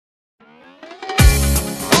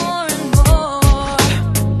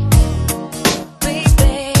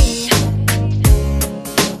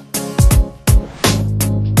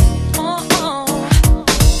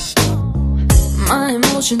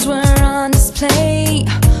emotions were on display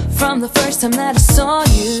from the first time that I saw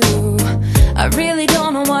you. I really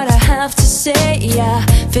don't know what I have to say. I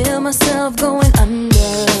feel myself going under.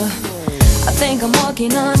 I think I'm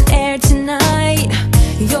walking on air tonight.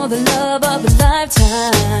 You're the love of a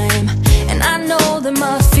lifetime, and I know that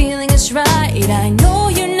my feeling is right. I know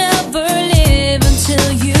you never live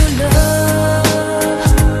until you love.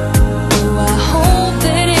 Oh, I hope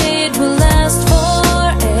that it will last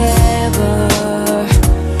forever.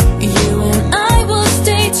 You and I will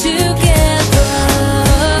stay together.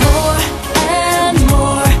 More and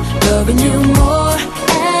more, loving you more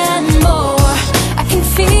and more. I can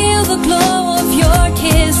feel the glow of your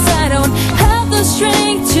kiss. I don't have the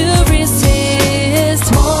strength to resist.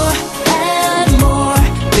 More and more,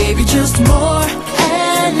 baby, just more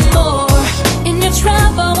and more. In your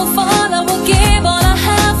trap I will fall, I will give all I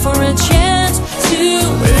have for a chance to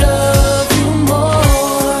love you more.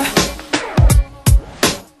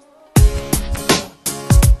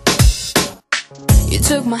 You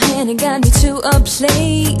took my hand and got me to a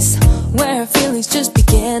place where our feelings just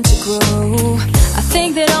began to grow. I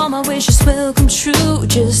think that all my wishes will come true.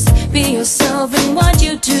 Just be yourself in what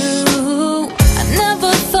you do. I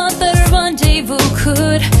never thought that a rendezvous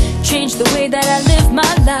could change the way that I live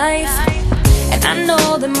my life. And I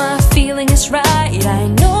know that my feeling is right. I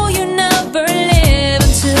know you